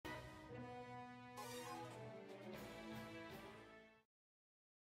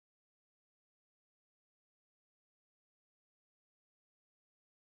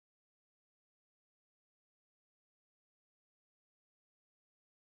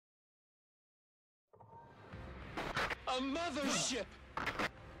A mothership!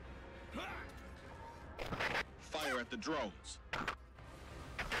 Fire at the drones.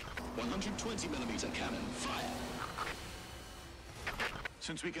 120mm cannon, fire!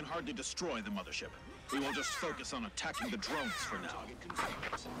 Since we can hardly destroy the mothership, we will just focus on attacking the drones for now. Change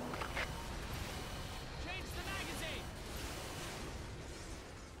the magazine!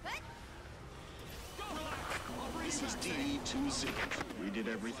 This is DE-20. We did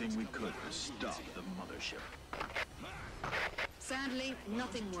everything we could to stop the mothership. Sadly,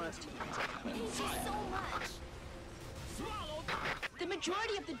 nothing worked. Thank you so much. Swallowed! The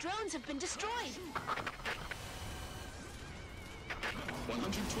majority of the drones have been destroyed.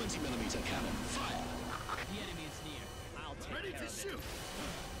 120mm cannon, fire! The enemy is near. I'll take Ready care to of it. shoot!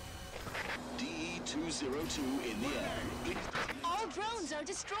 DE-202 in the air. Please. All drones are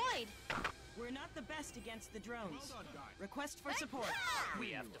destroyed. We're not the best against the drones. Well done, guys. Request for support.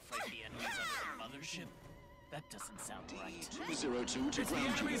 We have to fight the enemies under the mothership? That doesn't sound right. DE-202 to ground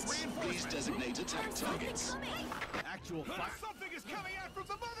enemy's units. Please reinforcement. designate attack targets. Actual fire. Something is coming out from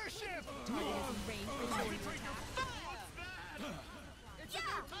the mothership! It's a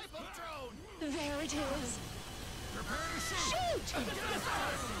new type of drone! There it is. Prepare to shoot! Shoot!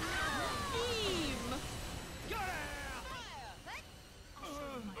 Beam! Got it!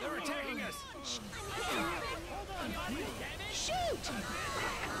 They're attacking us! Shoot!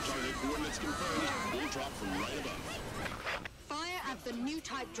 Target coordinates confirmed. We'll drop from right above. Fire at the new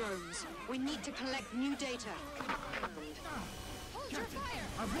type drones. We need to collect new data. Hold your fire!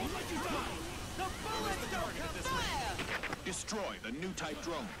 I won't let you die! The bullets don't come fire! Destroy the new type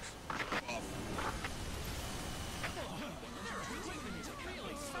drones. Off.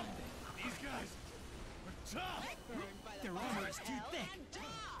 These guys are tough! Their armor is too thick.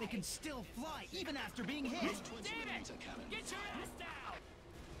 They can still fly even after being hit. 120mm cannon. Get your ass down!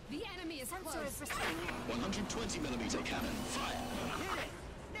 The enemy is close. 120mm cannon, fire! Hit it!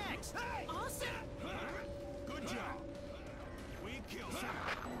 Next! Hey! Awesome! Good job! We killed some.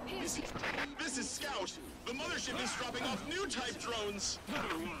 This is Scout! The mothership is dropping off new type drones! Beam!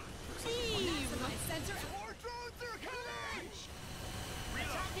 More drones are coming!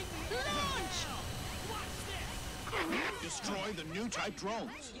 Launch! Watch this! Destroy the new type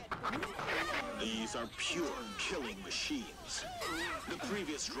drones. These are pure killing machines. The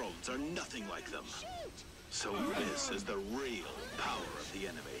previous drones are nothing like them. So this is the real power of the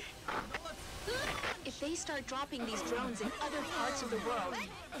enemy. If they start dropping these drones in other parts of the world,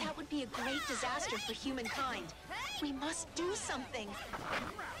 that would be a great disaster for humankind. We must do something.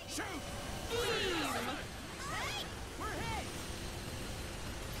 Shoot! Beam! We're hit!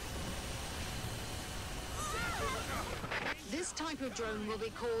 This type of drone will be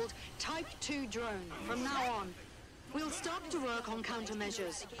called Type 2 drone from now on. We'll start to work on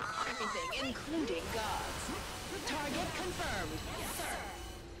countermeasures. Everything, including guards. Target confirmed. Yes, sir.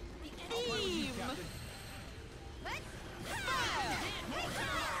 Beam! Fire!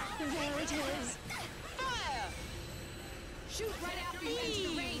 There it is. Fire! Shoot right after you enter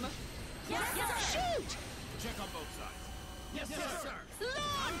the range. Yes, sir. Shoot! Check on both sides. Yes, sir!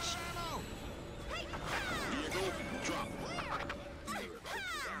 Launch! Vehicle, drop.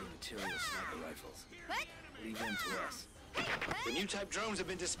 Material sniper rifles. Leave them to us. The new type drones have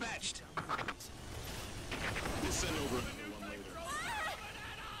been dispatched. We'll send over another one later.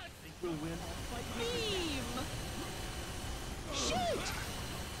 Think we'll win? Beam! Shoot!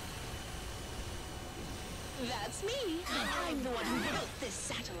 That's me. I'm the one who built this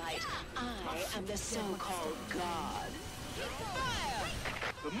satellite. I am the so-called god. Fire!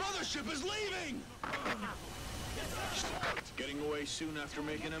 The mothership is leaving! Getting away soon after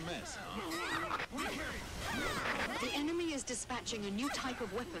making a mess, huh? The enemy is dispatching a new type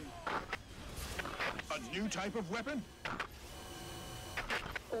of weapon. A new type of weapon?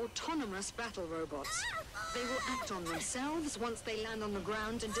 Autonomous battle robots. They will act on themselves once they land on the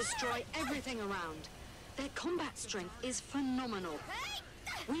ground and destroy everything around. Their combat strength is phenomenal.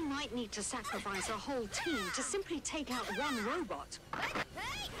 We might need to sacrifice a whole team to simply take out one robot.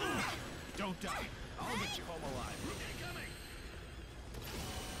 Don't die. I'll get you home alive.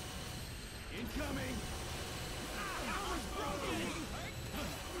 Incoming!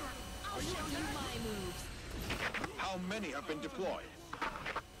 I'll show you my moves. How many have been deployed?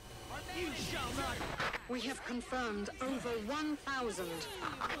 You shall not! We have confirmed over 1,000.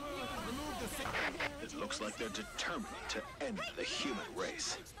 It looks like they're determined to end the human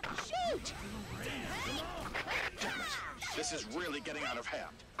race. Shoot! Damn it! This is really getting out of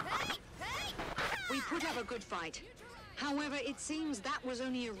hand. We put up a good fight. However, it seems that was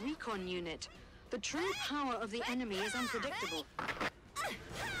only a recon unit. The true power of the enemy is unpredictable.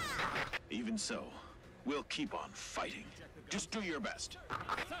 Even so, We'll keep on fighting. Just do your best.